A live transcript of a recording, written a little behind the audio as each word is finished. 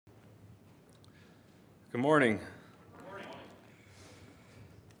Good morning.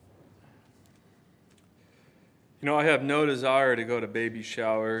 You know, I have no desire to go to baby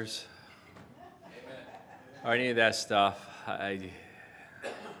showers or any of that stuff. But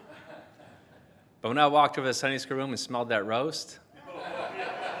when I walked over to the Sunday school room and smelled that roast,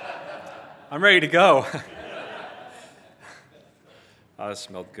 I'm ready to go. Oh, it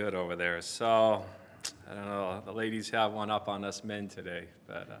smelled good over there. So, I don't know, the ladies have one up on us men today,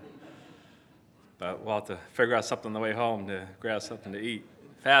 but we'll have to figure out something on the way home to grab something to eat.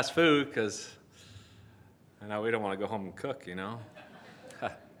 Fast food, because I know we don't want to go home and cook, you know.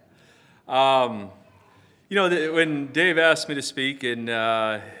 When Dave asked me to speak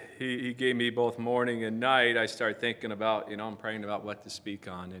and he gave me both morning and night, I started thinking about, I'm praying about what to speak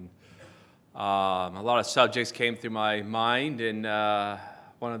on. And a lot of subjects came through my mind, and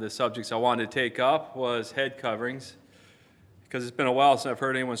one of the subjects I wanted to take up was head coverings, because it's been a while since I've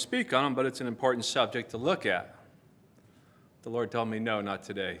heard anyone speak on them, but it's an important subject to look at. The Lord told me, no, not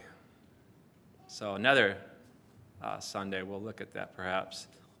today. So another Sunday, we'll look at that perhaps.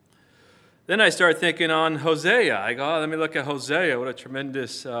 Then I started thinking on Hosea. I go, let me look at Hosea. What a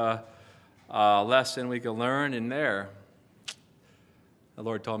tremendous lesson we can learn in there. The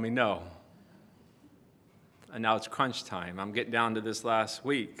Lord told me no. And now it's crunch time. I'm getting down to this last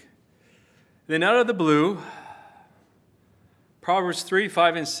week. Then out of the blue, Proverbs 3,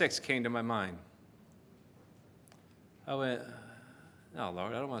 5, and 6 came to my mind. I went, no,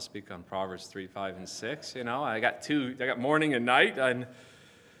 Lord, I don't want to speak on Proverbs 3, 5, and 6. I got morning and night. And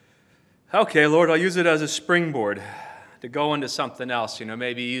okay, Lord, I'll use it as a springboard to go into something else.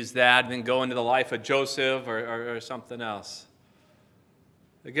 Maybe use that and then go into the life of Joseph or something else.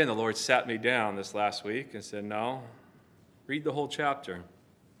 Again, the Lord sat me down this last week and said, no, read the whole chapter.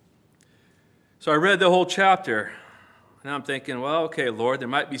 So I read the whole chapter. Now I'm thinking, well, okay, Lord, there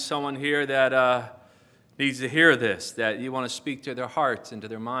might be someone here that needs to hear this, that you want to speak to their hearts and to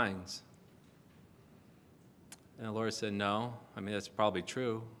their minds. And the Lord said, no, that's probably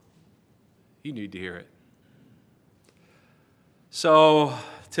true. You need to hear it. So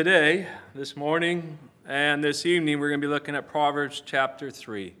today, this morning, and this evening, we're going to be looking at Proverbs chapter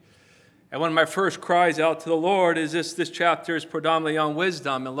 3. And one of my first cries out to the Lord is this chapter is predominantly on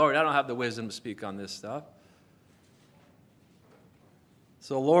wisdom. And Lord, I don't have the wisdom to speak on this stuff.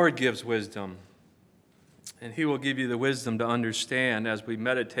 So the Lord gives wisdom, and He will give you the wisdom to understand as we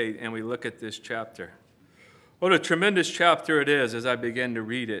meditate and we look at this chapter. What a tremendous chapter it is as I begin to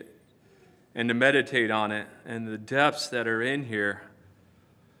read it and to meditate on it and the depths that are in here.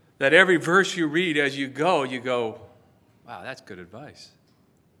 That every verse you read as you go, wow, that's good advice.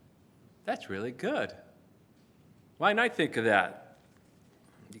 That's really good. Why not think of that?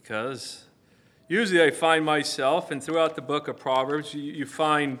 Because usually I find myself, and throughout the book of Proverbs, you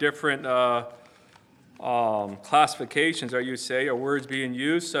find different classifications, or words being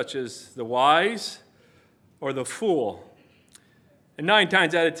used, such as the wise or the fool. And 9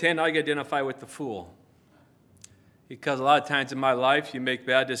 times out of 10, I identify with the fool. Because a lot of times in my life, you make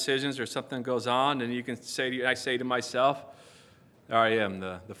bad decisions or something goes on, and I say to myself, there I am,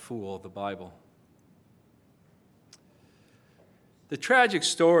 the fool of the Bible. The tragic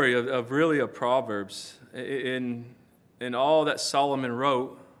story of Proverbs in all that Solomon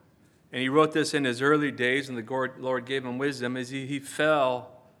wrote, and he wrote this in his early days, and the Lord gave him wisdom, is he fell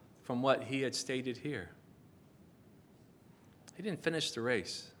from what he had stated here. He didn't finish the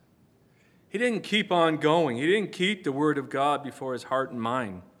race. He didn't keep on going. He didn't keep the Word of God before his heart and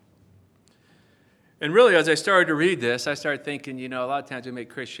mind. And really, as I started to read this, I started thinking, a lot of times we make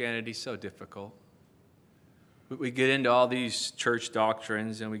Christianity so difficult. We get into all these church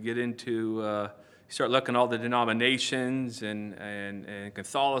doctrines, and we get into, start looking at all the denominations and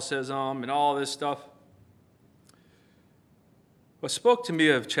Catholicism and all this stuff. What spoke to me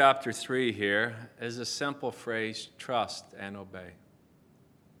of chapter 3 here is a simple phrase, trust and obey.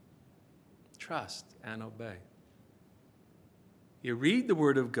 Trust and obey. You read the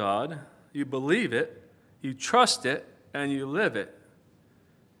Word of God, you believe it, you trust it, and you live it.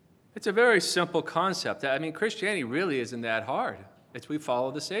 It's a very simple concept. Christianity really isn't that hard. We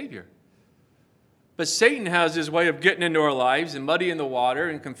follow the Savior. But Satan has his way of getting into our lives and muddying the water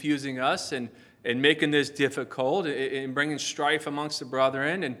and confusing us and making this difficult and bringing strife amongst the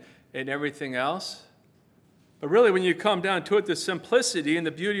brethren and everything else. But really, when you come down to it, the simplicity and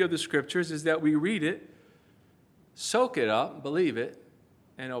the beauty of the Scriptures is that we read it, soak it up, believe it,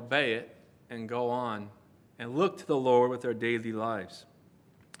 and obey it, and go on and look to the Lord with our daily lives.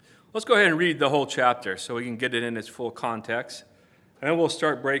 Let's go ahead and read the whole chapter so we can get it in its full context, and then we'll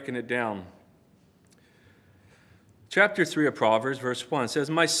start breaking it down. Chapter 3 of Proverbs, verse 1 says,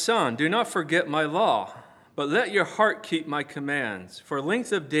 "My son, do not forget my law, but let your heart keep my commands. For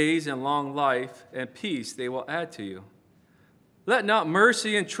length of days and long life and peace they will add to you. Let not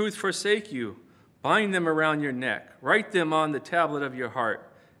mercy and truth forsake you. Bind them around your neck. Write them on the tablet of your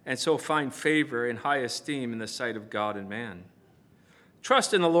heart, and so find favor and high esteem in the sight of God and man.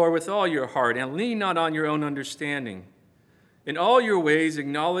 Trust in the Lord with all your heart, and lean not on your own understanding. In all your ways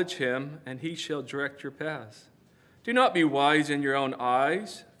acknowledge him, and he shall direct your paths. Do not be wise in your own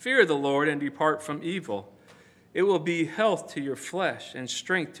eyes. Fear the Lord and depart from evil. It will be health to your flesh and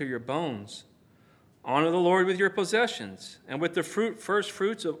strength to your bones. Honor the Lord with your possessions and with the first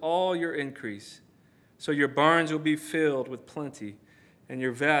fruits of all your increase. So your barns will be filled with plenty, and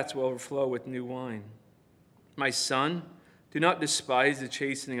your vats will overflow with new wine. My son, do not despise the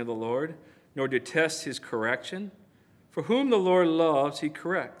chastening of the Lord, nor detest his correction. For whom the Lord loves, he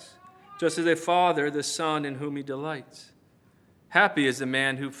corrects, just as a father the son in whom he delights. Happy is the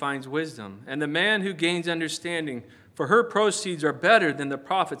man who finds wisdom, and the man who gains understanding, for her proceeds are better than the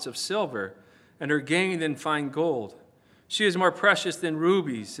profits of silver, and her gain than fine gold. She is more precious than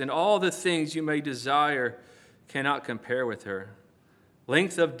rubies, and all the things you may desire cannot compare with her.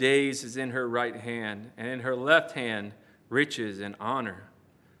 Length of days is in her right hand, and in her left hand riches and honor.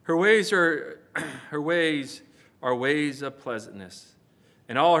 Her ways are ways of pleasantness,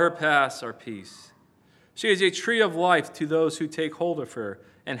 and all her paths are peace. She is a tree of life to those who take hold of her,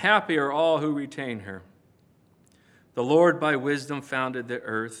 and happy are all who retain her. The Lord by wisdom founded the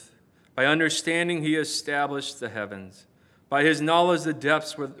earth. By understanding he established the heavens. By his knowledge the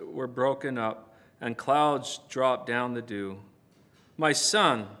depths were broken up, and clouds dropped down the dew. My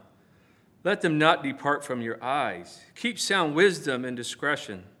son, let them not depart from your eyes. Keep sound wisdom and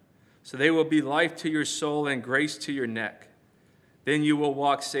discretion, so they will be life to your soul and grace to your neck. Then you will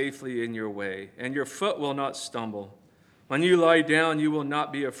walk safely in your way, and your foot will not stumble. When you lie down, you will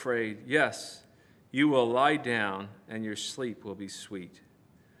not be afraid. Yes, you will lie down, and your sleep will be sweet.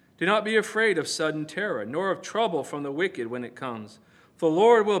 Do not be afraid of sudden terror, nor of trouble from the wicked when it comes. For the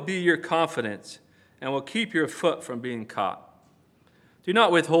Lord will be your confidence, and will keep your foot from being caught. Do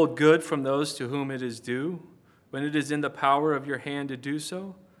not withhold good from those to whom it is due, when it is in the power of your hand to do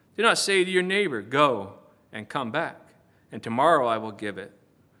so. Do not say to your neighbor, go and come back, and tomorrow I will give it.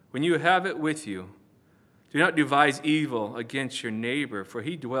 When you have it with you, do not devise evil against your neighbor, for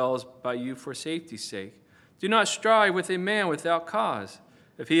he dwells by you for safety's sake. Do not strive with a man without cause,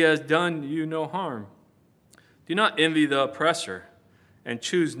 if he has done you no harm. Do not envy the oppressor, and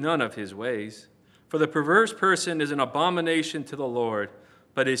choose none of his ways. For the perverse person is an abomination to the Lord,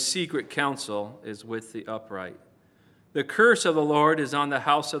 but his secret counsel is with the upright. The curse of the Lord is on the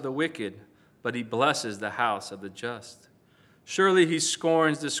house of the wicked, but he blesses the house of the just. Surely he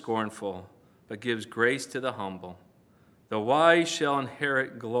scorns the scornful, but gives grace to the humble. The wise shall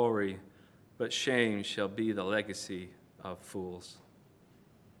inherit glory, but shame shall be the legacy of fools.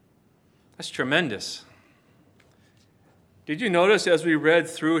 That's tremendous. Did you notice as we read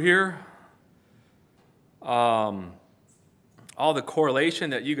through here, all the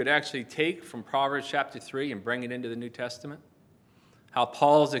correlation that you could actually take from Proverbs chapter 3 and bring it into the New Testament? How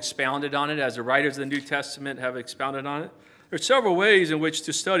Paul's expounded on it, as the writers of the New Testament have expounded on it. There are several ways in which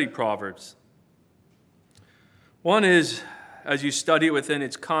to study Proverbs. One is as you study it within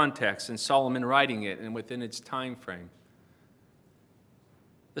its context, and Solomon writing it, and within its time frame.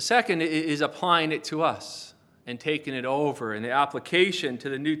 The second is applying it to us and taking it over, and the application to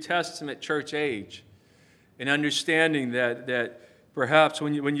the New Testament church age, and understanding that perhaps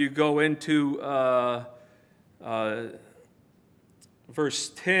when you go into verse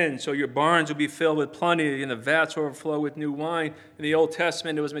 10, so your barns will be filled with plenty, and the vats overflow with new wine. In the Old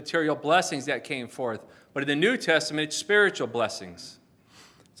Testament, it was material blessings that came forth. But in the New Testament, it's spiritual blessings.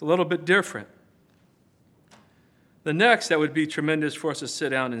 It's a little bit different. The next that would be tremendous for us to sit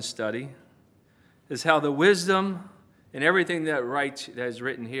down and study is how the wisdom and everything that is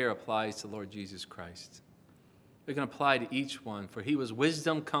written here applies to Lord Jesus Christ. We can apply to each one, for he was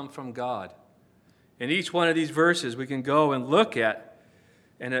wisdom come from God. In each one of these verses, we can go and look at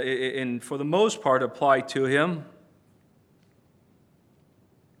and for the most part apply to him.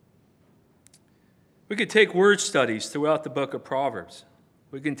 We could take word studies throughout the book of Proverbs.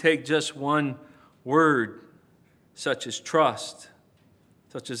 We can take just one word, such as trust,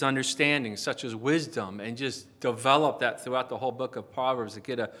 such as understanding, such as wisdom, and just develop that throughout the whole book of Proverbs to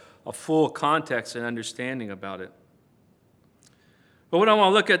get a full context and understanding about it. But what I want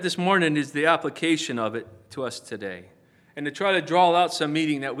to look at this morning is the application of it to us today, and to try to draw out some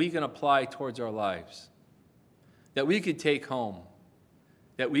meaning that we can apply towards our lives, that we could take home,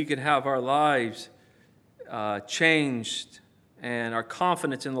 that we could have our lives changed and our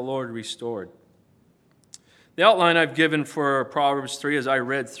confidence in the Lord restored. The outline I've given for Proverbs 3 as I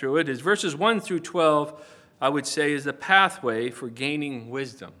read through it is verses 1 through 12, I would say, is the pathway for gaining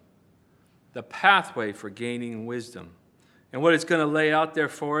wisdom. The pathway for gaining wisdom. And what it's going to lay out there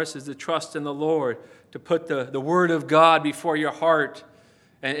for us is to trust in the Lord, to put the Word of God before your heart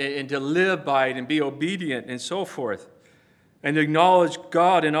and to live by it and be obedient and so forth. And to acknowledge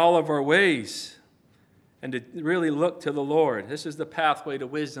God in all of our ways and to really look to the Lord. This is the pathway to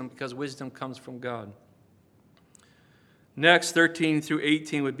wisdom because wisdom comes from God. Next, 13 through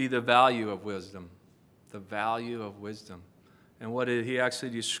 18 would be the value of wisdom. The value of wisdom. And what he actually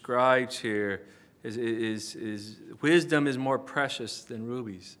describes here is wisdom is more precious than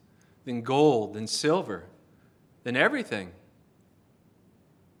rubies, than gold, than silver, than everything.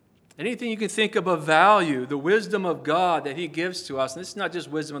 Anything you can think of value, the wisdom of God that he gives to us. And this is not just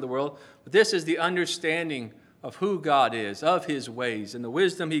wisdom of the world, but this is the understanding of who God is, of his ways, and the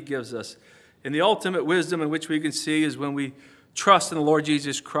wisdom he gives us. And the ultimate wisdom in which we can see is when we trust in the Lord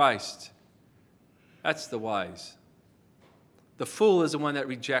Jesus Christ. That's the wise. The fool is the one that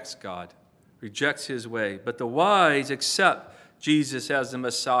rejects God, rejects his way. But the wise accept Jesus as the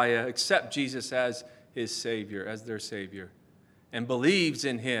Messiah, accept Jesus as his Savior, as their Savior, and believes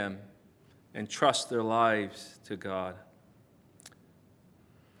in him and trusts their lives to God.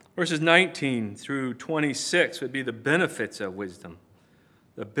 Verses 19 through 26 would be the benefits of wisdom.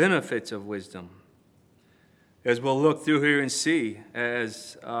 The benefits of wisdom. As we'll look through here and see,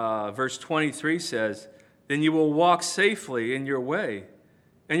 as verse 23 says, then you will walk safely in your way,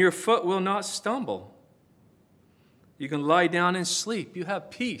 and your foot will not stumble. You can lie down and sleep. You have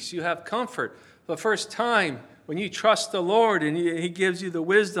peace. You have comfort. For the first time, when you trust the Lord and he gives you the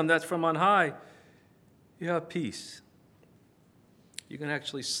wisdom that's from on high, you have peace. You can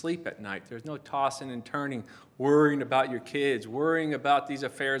actually sleep at night. There's no tossing and turning, worrying about your kids, worrying about these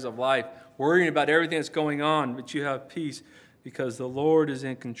affairs of life, worrying about everything that's going on, but you have peace because the Lord is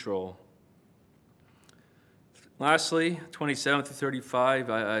in control. Lastly, 27 through 35,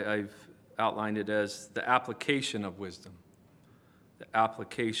 I've outlined it as the application of wisdom. The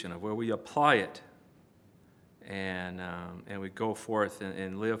application of where we apply it and we go forth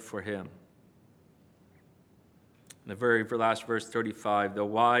and live for him. In the very last verse, 35, the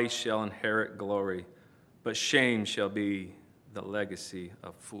wise shall inherit glory, but shame shall be the legacy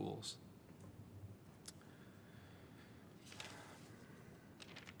of fools.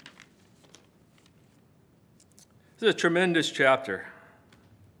 This is a tremendous chapter.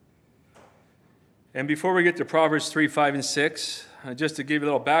 And before we get to Proverbs 3, 5, and 6, just to give you a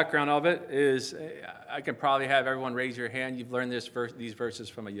little background of it, is I can probably have everyone raise your hand. You've learned these verses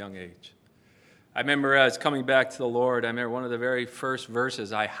from a young age. I remember as coming back to the Lord, I remember one of the very first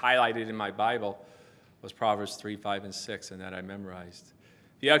verses I highlighted in my Bible was Proverbs 3, 5, and 6, and that I memorized.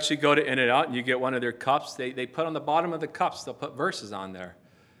 If you actually go to In-N-Out and you get one of their cups, they put on the bottom of the cups, they'll put verses on there.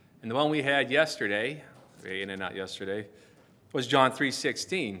 And the one we had yesterday, In-N-Out yesterday, was John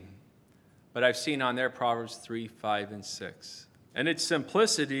 3:16. But I've seen on there Proverbs 3, 5, and 6. And its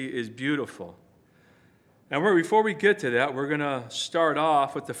simplicity is beautiful. And before we get to that, we're going to start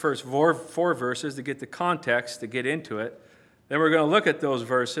off with the first four verses to get the context, to get into it. Then we're going to look at those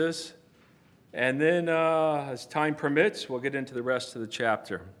verses. And then, as time permits, we'll get into the rest of the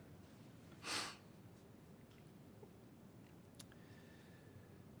chapter.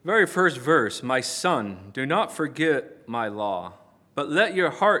 Very first verse, my son, do not forget my law, but let your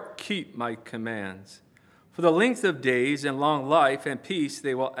heart keep my commands. For the length of days and long life and peace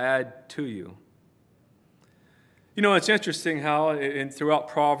they will add to you. You know, it's interesting how throughout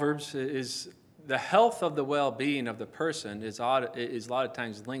Proverbs is the health of the well-being of the person is a lot of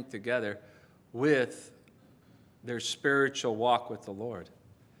times linked together with their spiritual walk with the Lord.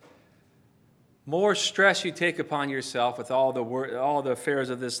 More stress you take upon yourself with all the affairs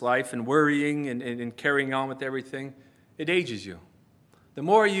of this life and worrying and carrying on with everything, it ages you. The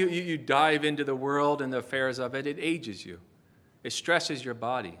more you dive into the world and the affairs of it, it ages you. It stresses your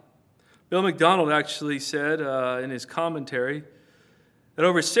body. Bill McDonald actually said in his commentary that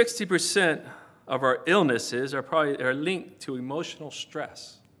over 60% of our illnesses are linked to emotional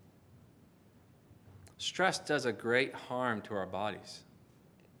stress. Stress does a great harm to our bodies.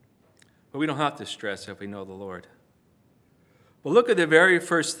 But we don't have to stress if we know the Lord. But look at the very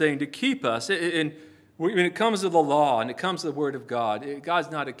first thing to keep us. When it comes to the law and it comes to the Word of God, God's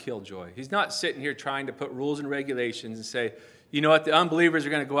not a killjoy. He's not sitting here trying to put rules and regulations and say, you know what, the unbelievers are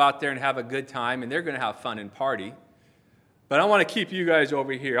going to go out there and have a good time and they're going to have fun and party. But I want to keep you guys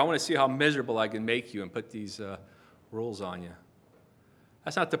over here. I want to see how miserable I can make you and put these rules on you.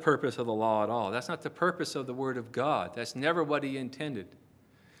 That's not the purpose of the law at all. That's not the purpose of the Word of God. That's never what He intended.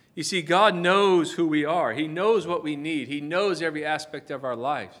 You see, God knows who we are. He knows what we need. He knows every aspect of our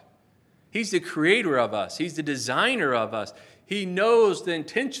life. He's the creator of us. He's the designer of us. He knows the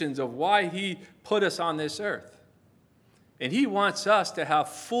intentions of why He put us on this earth. And He wants us to have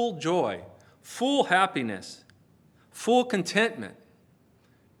full joy, full happiness, full contentment.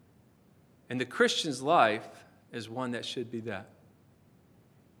 And the Christian's life is one that should be that.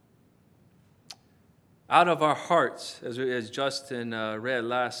 Out of our hearts, as Justin read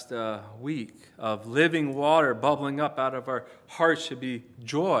last week, of living water bubbling up out of our hearts should be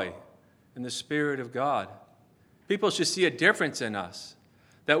joy in the Spirit of God. People should see a difference in us.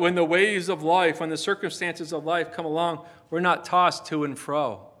 That when the waves of life, when the circumstances of life come along, we're not tossed to and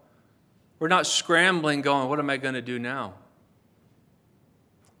fro. We're not scrambling going, what am I going to do now?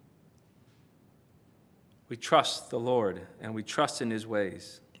 We trust the Lord and we trust in His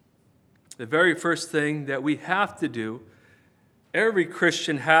ways. The very first thing that we have to do, every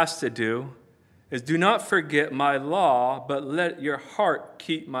Christian has to do, is do not forget my law, but let your heart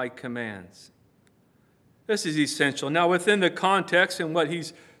keep my commands. This is essential. Now, within the context and what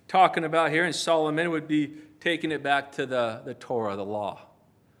he's talking about here in Solomon would be taking it back to the Torah, the law,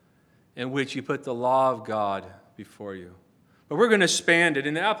 in which you put the law of God before you. But we're going to expand it.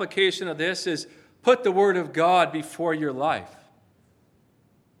 And the application of this is put the Word of God before your life.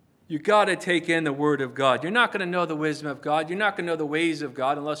 You've got to take in the Word of God. You're not going to know the wisdom of God. You're not going to know the ways of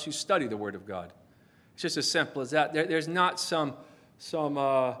God unless you study the Word of God. It's just as simple as that. There's not some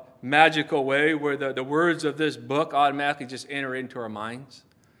magical way where the words of this book automatically just enter into our minds.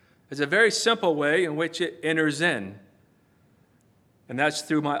 There's a very simple way in which it enters in. And that's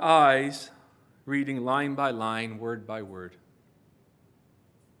through my eyes, reading line by line, word by word.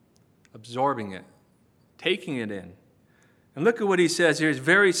 Absorbing it, taking it in. And look at what he says here. It's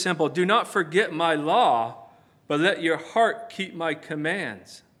very simple. Do not forget my law, but let your heart keep my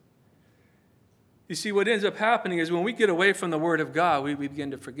commands. You see, what ends up happening is when we get away from the Word of God, we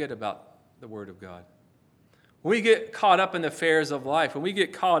begin to forget about the Word of God. When we get caught up in the affairs of life, when we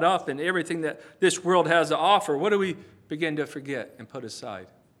get caught up in everything that this world has to offer, what do we begin to forget and put aside?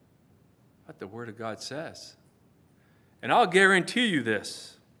 What the Word of God says. And I'll guarantee you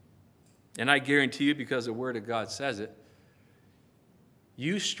this, and I guarantee you because the Word of God says it,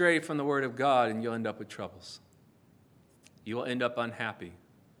 you stray from the Word of God and you'll end up with troubles. You will end up unhappy.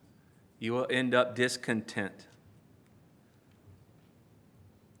 You will end up discontent.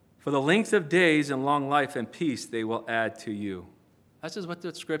 For the length of days and long life and peace they will add to you. That's just what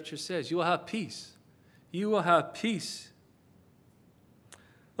the Scripture says. You will have peace. You will have peace.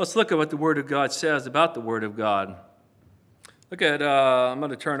 Let's look at what the Word of God says about the Word of God. Look at, I'm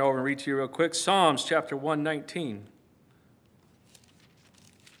going to turn over and read to you real quick. Psalms chapter 119.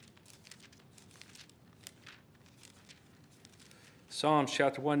 Psalms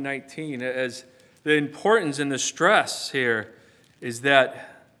chapter 119, as the importance and the stress here is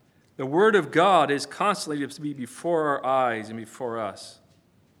that the Word of God is constantly to be before our eyes and before us.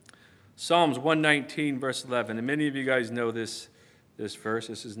 Psalms 119, verse 11, and many of you guys know this verse.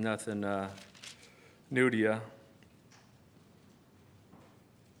 This is nothing new to you.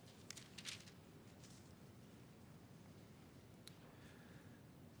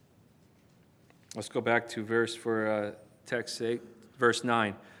 Let's go back to verse for text's sake. Verse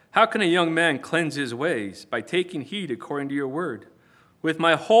 9, how can a young man cleanse his ways? By taking heed according to your word. With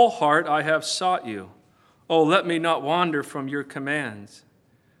my whole heart I have sought you. Oh, let me not wander from your commands.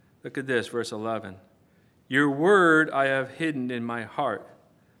 Look at this, verse 11. Your word I have hidden in my heart,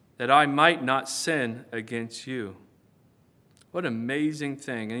 that I might not sin against you. What an amazing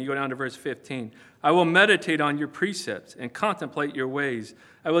thing. And you go down to verse 15. I will meditate on your precepts and contemplate your ways.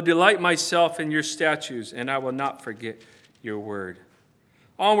 I will delight myself in your statutes, and I will not forget your word.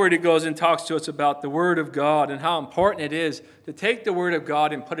 Onward it goes and talks to us about the Word of God and how important it is to take the Word of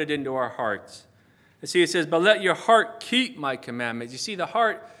God and put it into our hearts. And see, it says, but let your heart keep my commandments. You see, the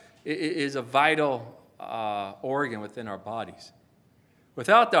heart is a vital organ within our bodies.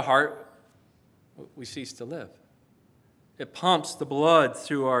 Without the heart, we cease to live. It pumps the blood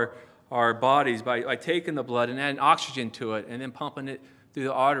through our bodies by taking the blood and adding oxygen to it and then pumping it through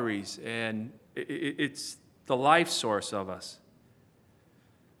the arteries. And it's the life source of us.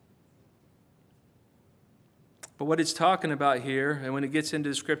 But what it's talking about here, and when it gets into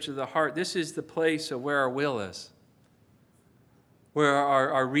the scripture of the heart, this is the place of where our will is, where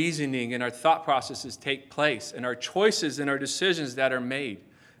our reasoning and our thought processes take place, and our choices and our decisions that are made.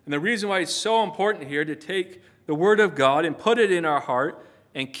 And the reason why it's so important here to take the Word of God and put it in our heart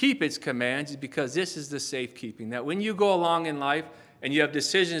and keep its commands is because this is the safekeeping, that when you go along in life and you have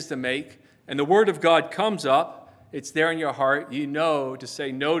decisions to make, and the Word of God comes up, it's there in your heart, you know to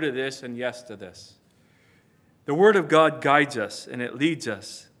say no to this and yes to this. The Word of God guides us, and it leads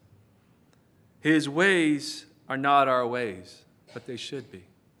us. His ways are not our ways, but they should be.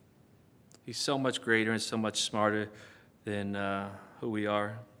 He's so much greater and so much smarter than who we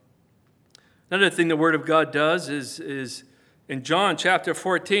are. Another thing the Word of God does is in John chapter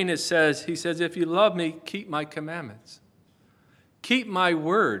 14, he says, if you love me, keep my commandments. Keep my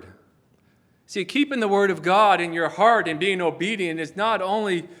word. See, keeping the Word of God in your heart and being obedient is not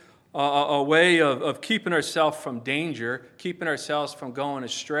only a way of keeping ourselves from danger, keeping ourselves from going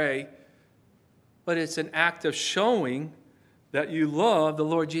astray, but it's an act of showing that you love the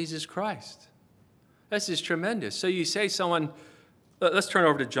Lord Jesus Christ. This is tremendous. So you say someone, let's turn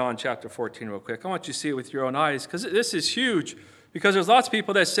over to John chapter 14 real quick. I want you to see it with your own eyes, because this is huge, because there's lots of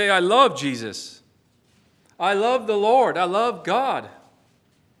people that say, I love Jesus. I love the Lord. I love God.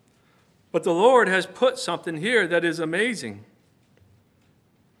 But the Lord has put something here that is amazing.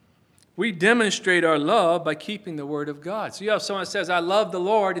 We demonstrate our love by keeping the Word of God. So you have someone that says, I love the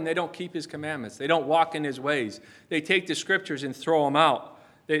Lord, and they don't keep His commandments. They don't walk in His ways. They take the Scriptures and throw them out.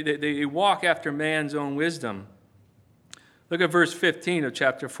 They walk after man's own wisdom. Look at verse 15 of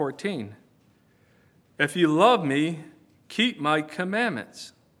chapter 14. If you love me, keep my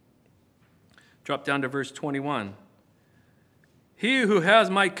commandments. Drop down to verse 21. He who has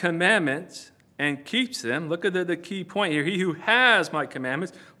my commandments and keeps them, look at the key point here. He who has my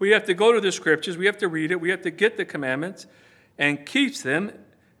commandments, we have to go to the Scriptures, we have to read it, we have to get the commandments, and keeps them,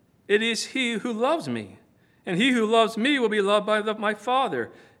 it is he who loves me. And he who loves me will be loved by my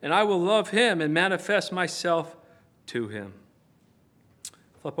Father, and I will love him and manifest myself to him.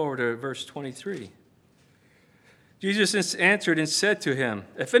 Flip over to verse 23. Jesus answered and said to him,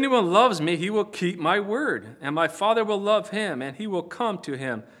 if anyone loves me, he will keep my word, and my Father will love him, and he will come to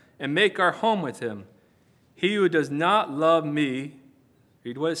him and make our home with him. He who does not love me,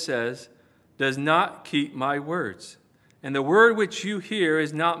 read what it says, does not keep my words. And the word which you hear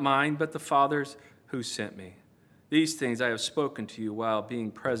is not mine, but the Father's who sent me. These things I have spoken to you while being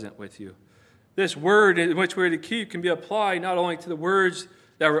present with you. This word in which we're to keep can be applied not only to the words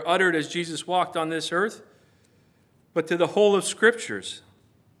that were uttered as Jesus walked on this earth, but to the whole of Scriptures.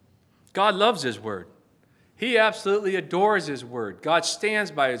 God loves His Word. He absolutely adores His Word. God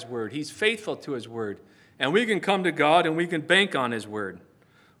stands by His Word. He's faithful to His Word. And we can come to God and we can bank on His Word.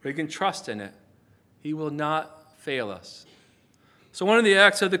 We can trust in it. He will not fail us. So one of the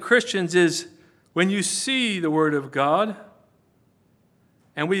acts of the Christians is when you see the Word of God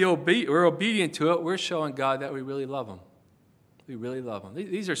and we're obedient to it, we're showing God that we really love Him. We really love Him.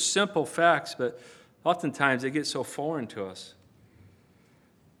 These are simple facts, but oftentimes they get so foreign to us.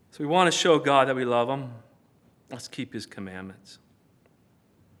 So we want to show God that we love Him. Let's keep His commandments.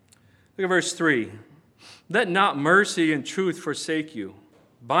 Look at verse 3. Let not mercy and truth forsake you.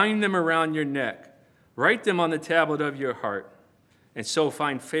 Bind them around your neck. Write them on the tablet of your heart, and so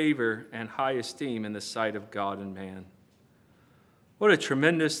find favor and high esteem in the sight of God and man. What a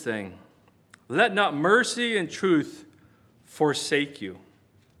tremendous thing. Let not mercy and truth forsake you.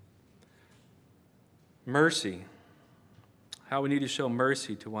 Mercy. How we need to show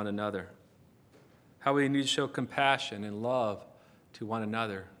mercy to one another. How we need to show compassion and love to one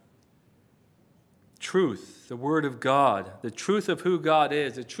another. Truth, the Word of God, the truth of who God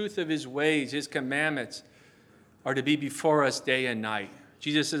is, the truth of His ways, His commandments are to be before us day and night.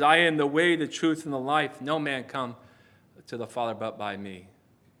 Jesus says, I am the way, the truth, and the life. No man come to the Father but by me.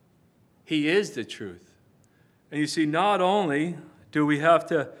 He is the truth. And you see, not only do we have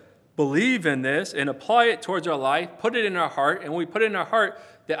to believe in this and apply it towards our life, put it in our heart, and when we put it in our heart,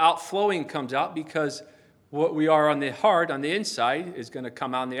 the outflowing comes out, because what we are on the heart, on the inside, is going to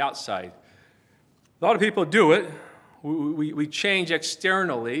come out on the outside. A lot of people do it. We change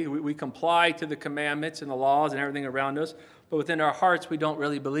externally. We comply to the commandments and the laws and everything around us, but within our hearts, we don't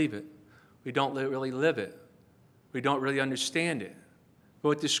really believe it. We don't really live it. We don't really understand it. But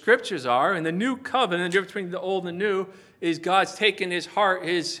what the Scriptures are, and the new covenant, the difference between the old and the new, is God's taken His heart,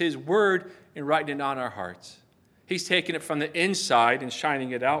 His word, and writing it on our hearts. He's taking it from the inside and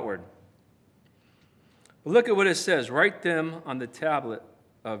shining it outward. But look at what it says. Write them on the tablet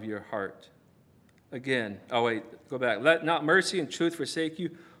of your heart. Again, go back. Let not mercy and truth forsake you.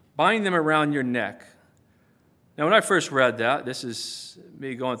 Bind them around your neck. Now, when I first read that, this is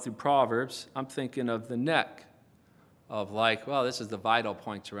me going through Proverbs, I'm thinking of the neck. Of this is the vital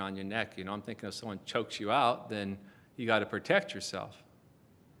points around your neck. I'm thinking if someone chokes you out, then you got to protect yourself.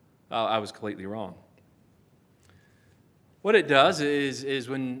 I was completely wrong. What it does is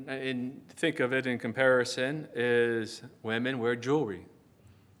when, and think of it in comparison, is women wear jewelry.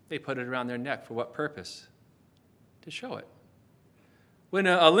 They put it around their neck for what purpose? To show it. When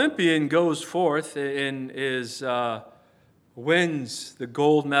an Olympian goes forth and wins the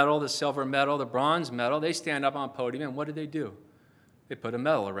gold medal, the silver medal, the bronze medal, they stand up on a podium, and what do? They put a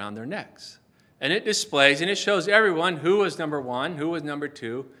medal around their necks. And it displays and it shows everyone who was number 1, who was number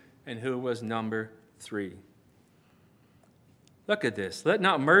 2, and who was number 3. Look at this. Let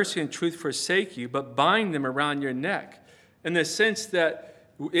not mercy and truth forsake you, but bind them around your neck. In the sense that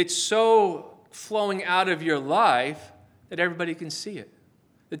it's so flowing out of your life that everybody can see it.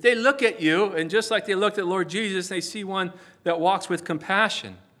 That they look at you, and just like they looked at Lord Jesus, they see one that walks with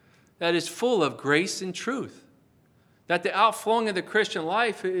compassion, that is full of grace and truth. That the outflowing of the Christian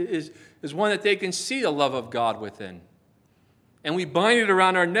life is one that they can see the love of God within. And we bind it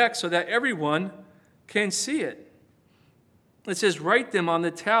around our neck so that everyone can see it. It says, write them on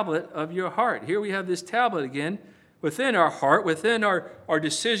the tablet of your heart. Here we have this tablet again, within our heart, within our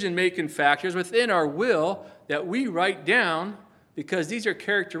decision-making factors, within our will, that we write down, because these are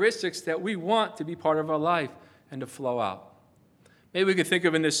characteristics that we want to be part of our life and to flow out. Maybe we can think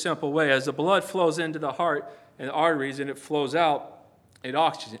of it in this simple way. As the blood flows into the heart and the arteries and it flows out, it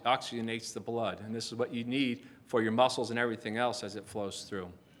oxygenates the blood. And this is what you need for your muscles and everything else as it flows through.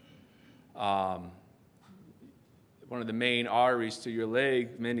 One of the main arteries to your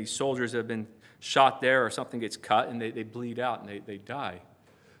leg, many soldiers have been shot there or something gets cut and they bleed out and they die.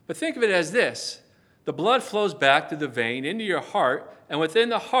 But think of it as this. The blood flows back to the vein into your heart, and within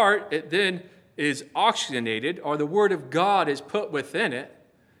the heart it then is oxygenated, or the Word of God is put within it,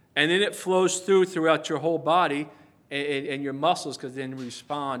 and then it flows throughout your whole body and your muscles because then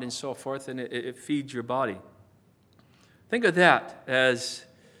respond and so forth, and it feeds your body. Think of that as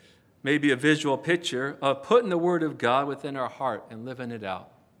maybe a visual picture of putting the Word of God within our heart and living it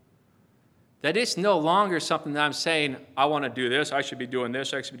out. That it's no longer something that I'm saying, I want to do this, I should be doing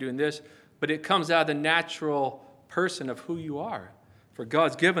this, I should be doing this, but it comes out of the natural person of who you are. For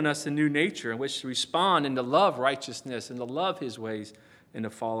God's given us a new nature in which to respond and to love righteousness and to love His ways and to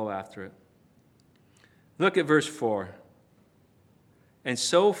follow after it. Look at verse 4. And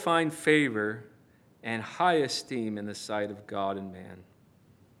so find favor and high esteem in the sight of God and man.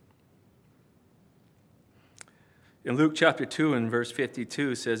 In Luke chapter 2 and verse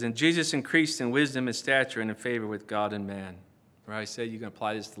 52 says, and Jesus increased in wisdom and stature and in favor with God and man. Where I say you can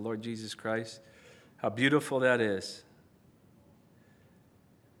apply this to the Lord Jesus Christ. How beautiful that is.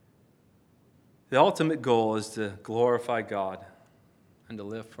 The ultimate goal is to glorify God and to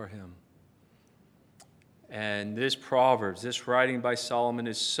live for Him. And this Proverbs, this writing by Solomon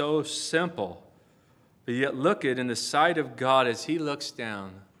is so simple, but yet look at in the sight of God as He looks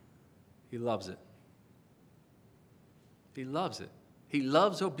down, He loves it. He loves it. He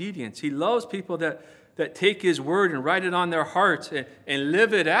loves obedience. He loves people that take His word and write it on their hearts and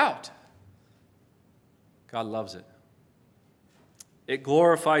live it out. God loves it. It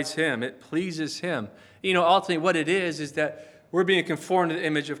glorifies Him. It pleases Him. You know, ultimately what it is that we're being conformed to the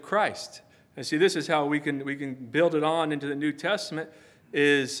image of Christ. And see, this is how we can build it on into the New Testament.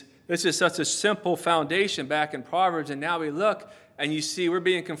 This is such a simple foundation back in Proverbs, and now we look and you see we're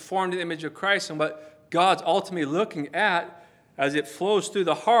being conformed to the image of Christ, and what God's ultimately looking at as it flows through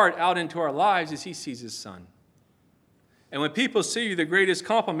the heart out into our lives is He sees His Son. And when people see you, the greatest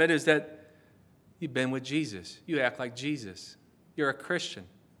compliment is that you've been with Jesus. You act like Jesus. You're a Christian.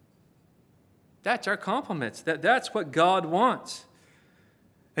 That's our compliments. That's what God wants.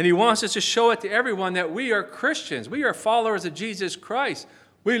 And He wants us to show it to everyone that we are Christians. We are followers of Jesus Christ.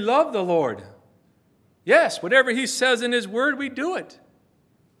 We love the Lord. Yes, whatever He says in His Word, we do it.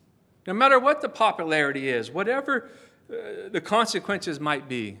 No matter what the popularity is, whatever the consequences might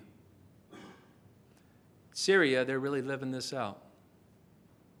be. Syria, they're really living this out.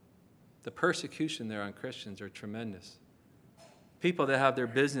 The persecution there on Christians are tremendous. People that have their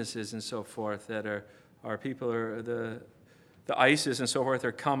businesses and so forth that are people, the ISIS and so forth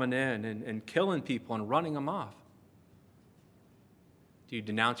are coming in and killing people and running them off. Do you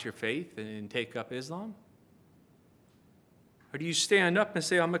denounce your faith and take up Islam? Or do you stand up and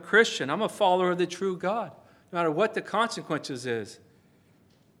say, I'm a Christian, I'm a follower of the true God, no matter what the consequences is?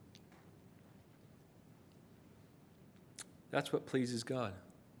 That's what pleases God.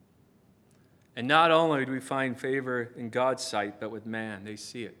 And not only do we find favor in God's sight, but with man, they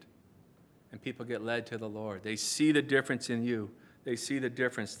see it. And people get led to the Lord. They see the difference in you. They see the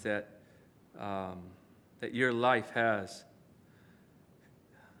difference that your life has.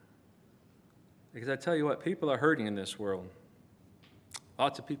 Because I tell you what, people are hurting in this world.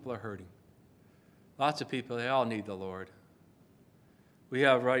 Lots of people are hurting. Lots of people, they all need the Lord. We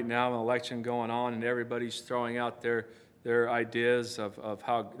have right now an election going on, and everybody's throwing out their ideas of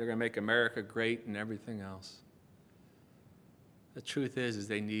how they're going to make America great and everything else. The truth is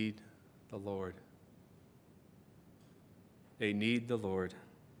they need the Lord. They need the Lord.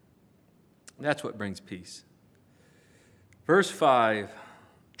 That's what brings peace. Verse 5,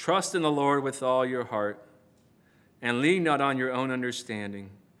 trust in the Lord with all your heart, and lean not on your own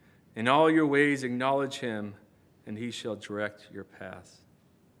understanding. In all your ways acknowledge him, and he shall direct your paths.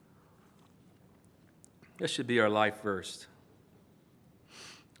 This should be our life verse.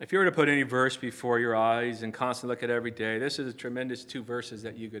 If you were to put any verse before your eyes and constantly look at it every day, this is a tremendous 2 verses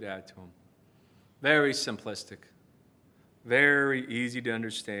that you could add to them. Very simplistic. Very easy to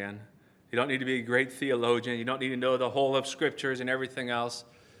understand. You don't need to be a great theologian. You don't need to know the whole of Scriptures and everything else.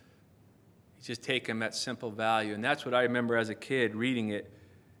 You just take them at simple value. And that's what I remember as a kid reading it.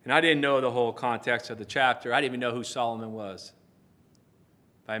 And I didn't know the whole context of the chapter. I didn't even know who Solomon was.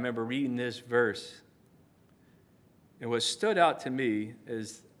 But I remember reading this verse. And what stood out to me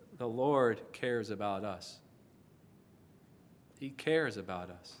is the Lord cares about us. He cares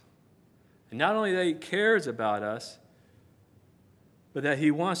about us. And not only that he cares about us, but that he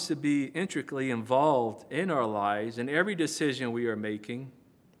wants to be intricately involved in our lives, in every decision we are making,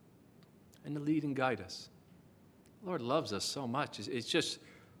 and to lead and guide us. The Lord loves us so much. It's just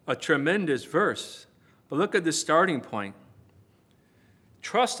a tremendous verse. But look at the starting point.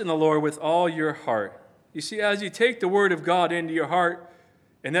 Trust in the Lord with all your heart. You see, as you take the Word of God into your heart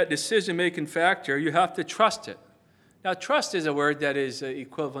and that decision-making factor, you have to trust it. Now, trust is a word that is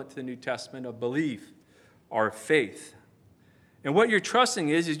equivalent to the New Testament of belief or faith. And what you're trusting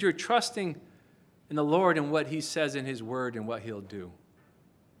is you're trusting in the Lord and what he says in his Word and what he'll do.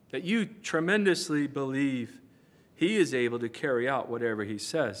 That you tremendously believe he is able to carry out whatever he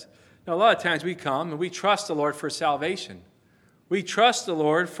says. Now, a lot of times we come and we trust the Lord for salvation. We trust the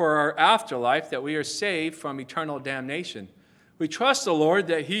Lord for our afterlife, that we are saved from eternal damnation. We trust the Lord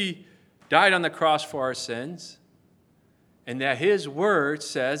that he died on the cross for our sins, and that his word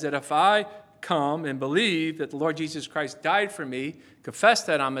says that if I come and believe that the Lord Jesus Christ died for me, confess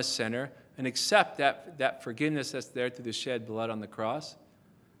that I'm a sinner, and accept that forgiveness that's there through the shed blood on the cross,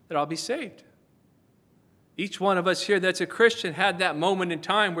 that I'll be saved. Each one of us here that's a Christian had that moment in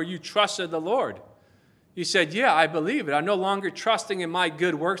time where you trusted the Lord. You said, yeah, I believe it. I'm no longer trusting in my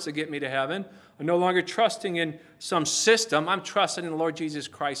good works to get me to heaven. I'm no longer trusting in some system. I'm trusting in the Lord Jesus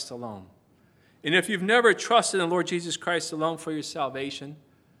Christ alone. And if you've never trusted in the Lord Jesus Christ alone for your salvation,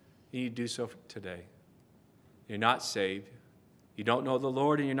 you need to do so today. You're not saved. You don't know the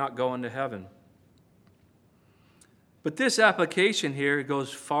Lord, and you're not going to heaven. But this application here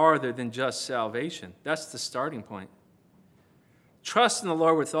goes farther than just salvation. That's the starting point. Trust in the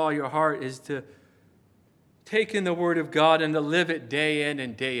Lord with all your heart is to take in the Word of God and to live it day in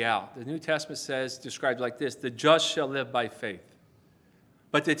and day out. The New Testament describes like this: the just shall live by faith.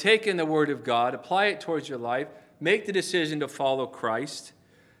 But to take in the Word of God, apply it towards your life, make the decision to follow Christ,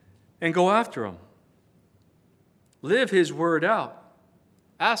 and go after him. Live his Word out.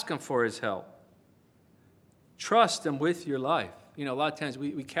 Ask him for his help. Trust him with your life. You know, a lot of times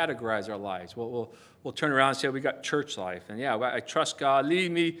we categorize our lives. We'll turn around and say, we got church life. And yeah, I trust God.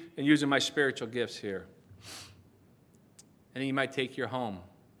 Lead me in using my spiritual gifts here. And then you might take your home.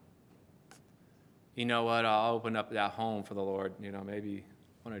 You know what? I'll open up that home for the Lord, maybe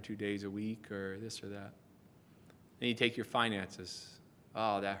 1 or 2 days a week or this or that. Then you take your finances.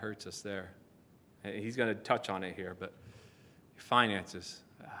 Oh, that hurts us there. He's going to touch on it here, but your finances.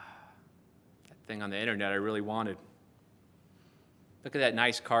 That thing on the internet I really wanted. Look at that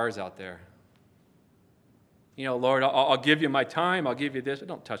nice cars out there. Lord, I'll give you my time. I'll give you this, but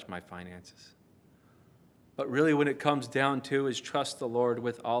don't touch my finances. But really what it comes down to is trust the Lord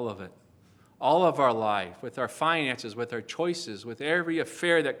with all of it. All of our life, with our finances, with our choices, with every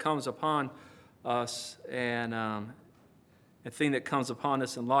affair that comes upon us and a thing that comes upon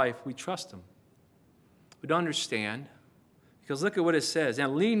us in life, we trust him. We don't understand. Because look at what it says.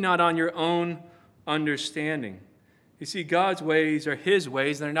 And lean not on your own understanding. You see, God's ways are his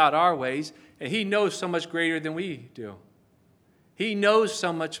ways, they're not our ways, and he knows so much greater than we do. He knows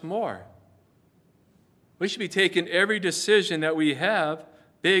so much more. We should be taking every decision that we have,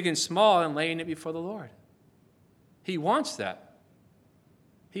 big and small, and laying it before the Lord. He wants that.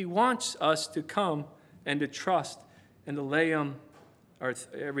 He wants us to come and to trust and to lay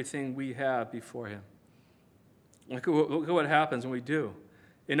everything we have before him. Look at what happens when we do.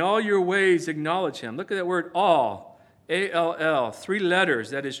 In all your ways, acknowledge him. Look at that word all. A-L-L, 3 letters.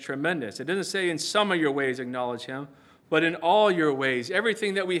 That is tremendous. It doesn't say in some of your ways acknowledge him, but in all your ways.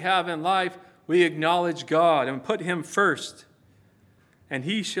 Everything that we have in life, we acknowledge God and put him first. and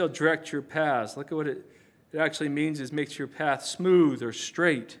he shall direct your paths. Look at what it actually means, is makes your path smooth or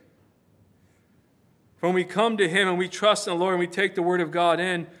straight. When we come to him and we trust in the Lord and we take the word of God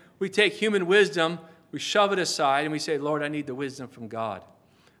in, we take human wisdom, we shove it aside, and we say, Lord, I need the wisdom from God.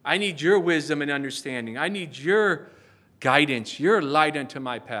 I need your wisdom and understanding. I need your guidance, your light unto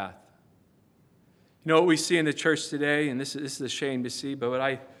my path. You know what we see in the church today, and this is a shame to see, but what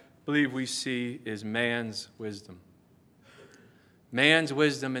I believe we see is man's wisdom. Man's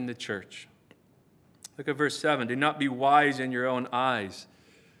wisdom in the church. Look at verse 7. Do not be wise in your own eyes.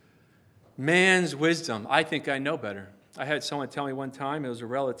 Man's wisdom. I think I know better. I had someone tell me one time, it was a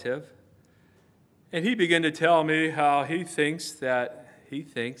relative, and he began to tell me how he thinks that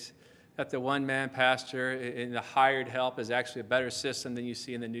the one-man pastor and the hired help is actually a better system than you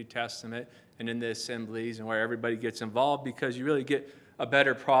see in the New Testament and in the assemblies and where everybody gets involved, because you really get a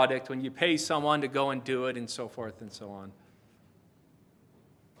better product when you pay someone to go and do it, and so forth and so on.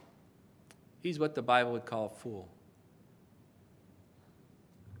 He's what the Bible would call a fool.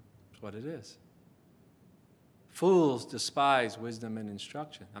 That's what it is. Fools despise wisdom and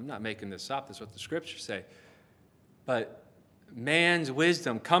instruction. I'm not making this up. That's what the scriptures say. But man's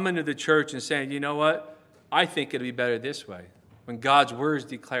wisdom coming to the church and saying, you know what? I think it'll be better this way, when God's word's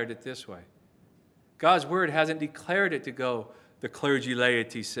declared it this way. God's word hasn't declared it to go the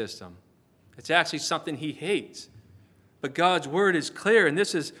clergy-laity system. It's actually something he hates. But God's word is clear, and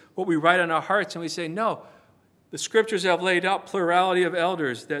this is what we write on our hearts, and we say, no, the scriptures have laid out plurality of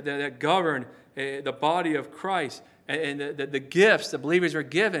elders that govern the body of Christ, and the gifts the believers are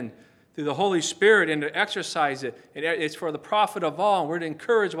given through the Holy Spirit, and to exercise it. And it's for the profit of all, and we're to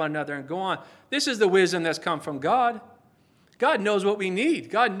encourage one another and go on. This is the wisdom that's come from God. God knows what we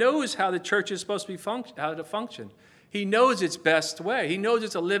need. God knows how the church is supposed to function. He knows its best way. He knows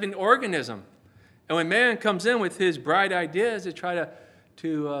it's a living organism. And when man comes in with his bright ideas to try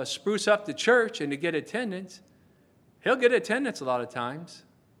to spruce up the church and to get attendance, he'll get attendance a lot of times.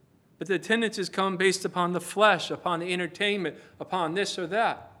 But the attendances come based upon the flesh, upon the entertainment, upon this or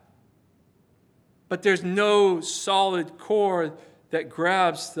that. But there's no solid core that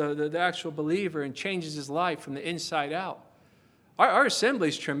grabs the actual believer and changes his life from the inside out. Our assembly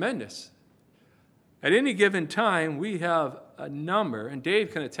is tremendous. At any given time, we have a number, and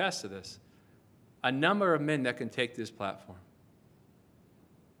Dave can attest to this, a number of men that can take this platform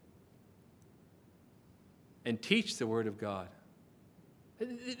and teach the Word of God.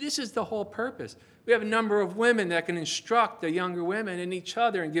 This is the whole purpose. We have a number of women that can instruct the younger women and each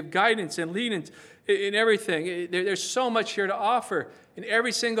other and give guidance and leadance in everything. There's so much here to offer. And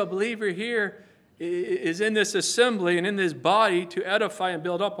every single believer here is in this assembly and in this body to edify and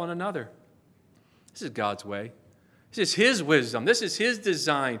build up one another. This is God's way. This is his wisdom. This is his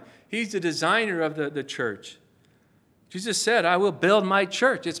design. He's the designer of the church. Jesus said, I will build my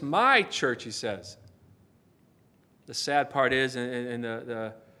church. It's my church, he says. The sad part is, in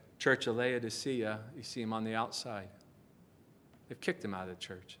the church of Laodicea, you see him on the outside. They've kicked him out of the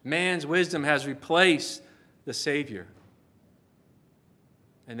church. Man's wisdom has replaced the Savior.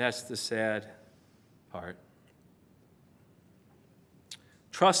 And that's the sad part.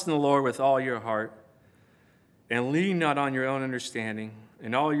 Trust in the Lord with all your heart, and lean not on your own understanding.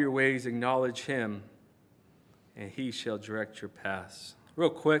 In all your ways acknowledge him, and he shall direct your paths. Real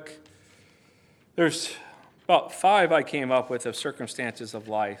quick, there's about 5 I came up with of circumstances of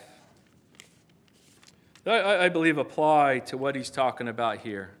life that I believe apply to what he's talking about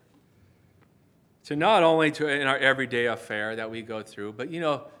here. To not only in our everyday affair that we go through, but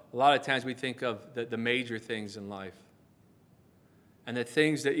a lot of times we think of the major things in life and the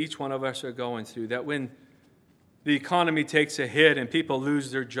things that each one of us are going through, that when the economy takes a hit and people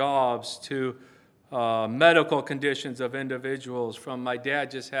lose their jobs, to medical conditions of individuals, from my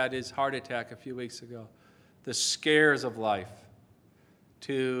dad just had his heart attack a few weeks ago, the scares of life,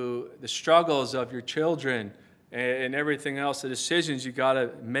 to the struggles of your children and everything else, the decisions you got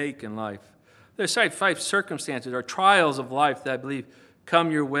to make in life. There's 5 circumstances or trials of life that I believe come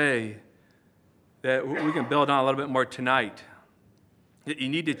your way that we can build on a little bit more tonight. That you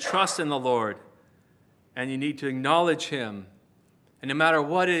need to trust in the Lord, and you need to acknowledge him. And no matter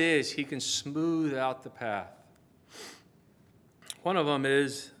what it is, he can smooth out the path. One of them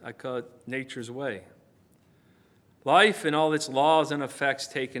is, I call it nature's way. Life and all its laws and effects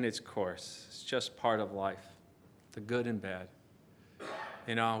taking its course. It's just part of life, the good and bad.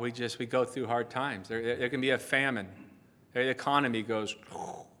 We go through hard times. There can be a famine. The economy goes,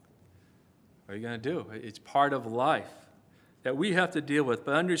 what are you going to do? It's part of life that we have to deal with.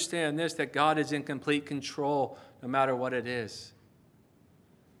 But understand this, that God is in complete control no matter what it is.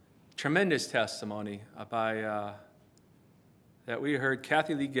 Tremendous testimony by that we heard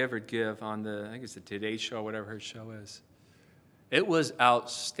Kathy Lee Gifford give on I think it's the Today Show, or whatever her show is. It was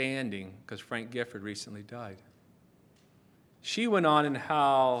outstanding because Frank Gifford recently died. She went on in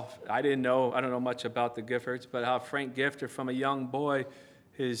how, I don't know much about the Giffords, but how Frank Gifford, from a young boy,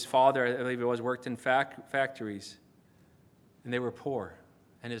 his father, I believe it was, worked in factories, and they were poor.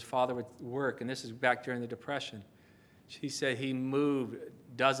 And his father would work, and this is back during the Depression. She said he moved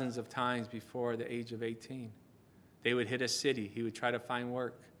dozens of times before the age of 18. They would hit a city. He would try to find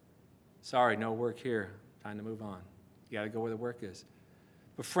work. Sorry, no work here. Time to move on. You got to go where the work is.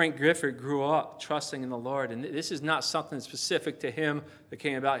 But Frank Gifford grew up trusting in the Lord. And this is not something specific to him that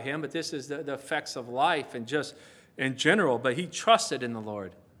came about him, but this is the effects of life and just in general. But he trusted in the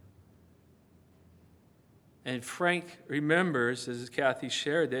Lord. And Frank remembers, as Kathy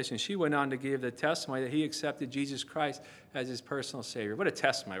shared this, and she went on to give the testimony that he accepted Jesus Christ as his personal Savior. What a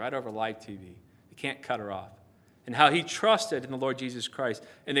testimony, right over live TV. You can't cut her off. And how he trusted in the Lord Jesus Christ.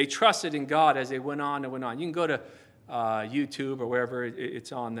 And they trusted in God as they went on and went on. You can go to YouTube or wherever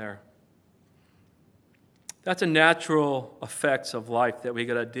it's on there. That's a natural effects of life that we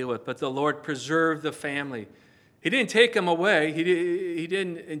got to deal with. But the Lord preserved the family. He didn't take them away. He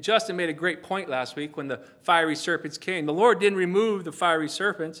didn't. And Justin made a great point last week when the fiery serpents came. The Lord didn't remove the fiery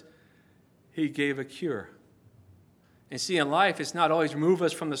serpents. He gave a cure. And see, in life, it's not always remove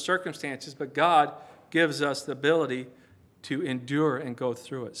us from the circumstances, but God gives us the ability to endure and go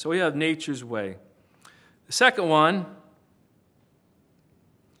through it. So we have nature's way. The second one,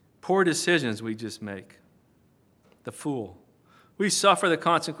 poor decisions we just make. The fool. We suffer the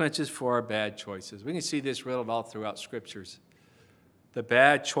consequences for our bad choices. We can see this riddled all throughout Scriptures. The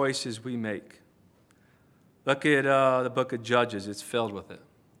bad choices we make. Look at the book of Judges. It's filled with it.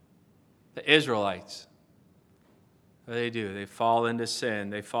 The Israelites. What do? They fall into sin.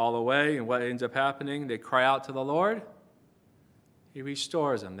 They fall away, and what ends up happening? They cry out to the Lord. He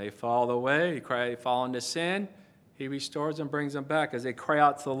restores them. They fall away. They fall into sin. He restores them, brings them back as they cry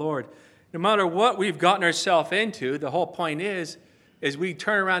out to the Lord. No matter what we've gotten ourselves into, the whole point is we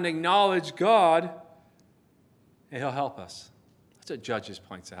turn around and acknowledge God, and He'll help us. That's what Judges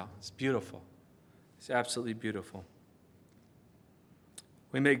points out. It's beautiful. It's absolutely beautiful.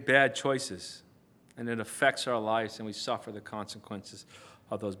 We make bad choices, and it affects our lives, and we suffer the consequences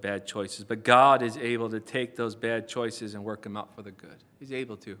of those bad choices. But God is able to take those bad choices and work them out for the good. He's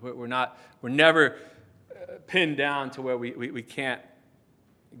able to. We're never pinned down to where we can't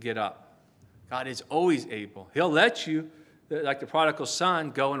get up. God is always able. He'll let you, like the prodigal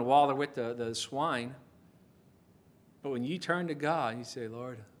son, go and wallow with the swine. But when you turn to God, you say,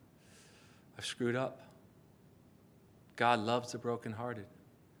 Lord, I've screwed up. God loves the brokenhearted.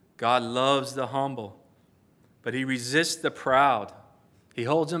 God loves the humble. But He resists the proud. He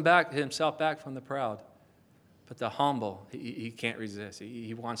holds himself back from the proud. But the humble, he can't resist.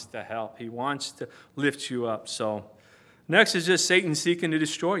 He wants to help. He wants to lift you up. So next is just Satan seeking to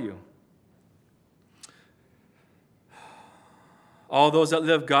destroy you. All those that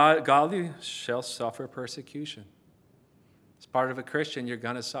live godly shall suffer persecution. As part of a Christian, you're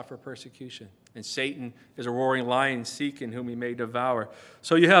going to suffer persecution. And Satan is a roaring lion seeking whom he may devour.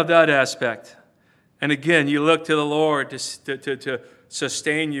 So you have that aspect. And again, you look to the Lord to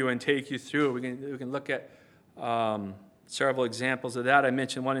sustain you and take you through. We can look at several examples of that. I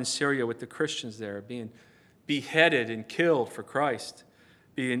mentioned one in Syria with the Christians there being beheaded and killed for Christ.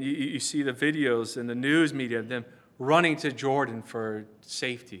 You see the videos in the news media of them running to Jordan for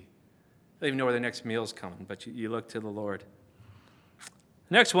safety. They don't even know where the next meal's coming, but you look to the Lord.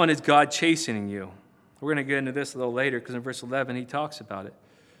 The next one is God chastening you. We're going to get into this a little later because in verse 11 he talks about it.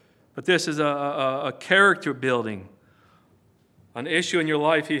 But this is a character building, an issue in your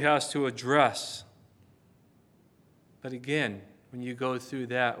life he has to address. But again, when you go through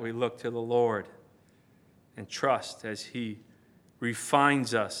that, we look to the Lord and trust as He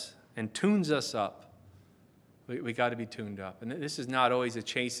refines us and tunes us up. We got to be tuned up. And this is not always a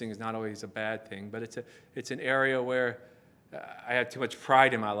chasing, it's not always a bad thing, but it's an area where I have too much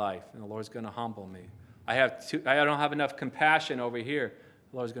pride in my life, and the Lord's going to humble me. I don't have enough compassion over here.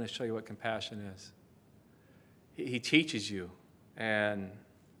 The Lord's going to show you what compassion is. He teaches you, and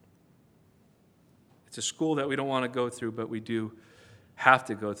it's a school that we don't want to go through, but we do have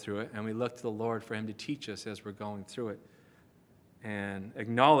to go through it, and we look to the Lord for Him to teach us as we're going through it, and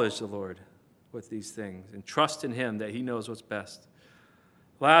acknowledge the Lord with these things, and trust in Him that He knows what's best.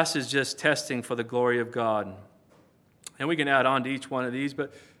 Last is just testing for the glory of God. And we can add on to each one of these,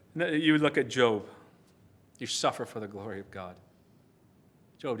 but you would look at Job. You suffer for the glory of God.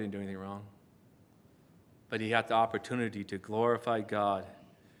 Job didn't do anything wrong. But he had the opportunity to glorify God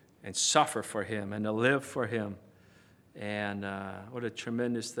and suffer for Him and to live for Him. And what a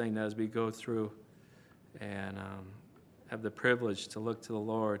tremendous thing that as we go through and have the privilege to look to the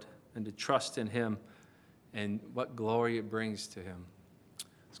Lord and to trust in Him and what glory it brings to Him.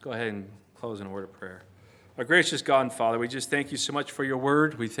 Let's go ahead and close in a word of prayer. Our gracious God and Father, we just thank you so much for your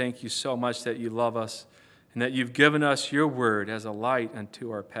word. We thank you so much that you love us and that you've given us your word as a light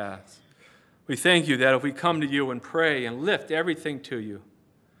unto our paths. We thank you that if we come to you and pray and lift everything to you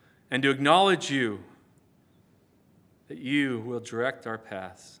and to acknowledge you, that you will direct our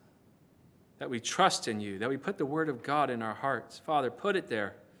paths, that we trust in you, that we put the word of God in our hearts. Father, put it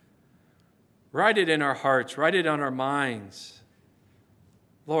there. Write it in our hearts. Write it on our minds.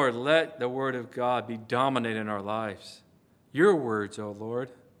 Lord, let the word of God be dominant in our lives. Your words, O Lord,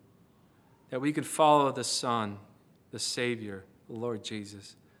 that we can follow the Son, the Savior, the Lord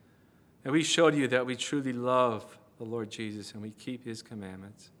Jesus. And we showed you that we truly love the Lord Jesus and we keep his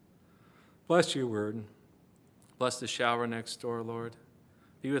commandments. Bless your word. Bless the shower next door, Lord.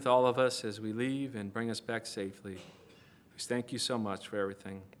 Be with all of us as we leave and bring us back safely. We thank you so much for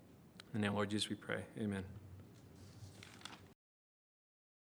everything. In the name of Lord Jesus we pray. Amen.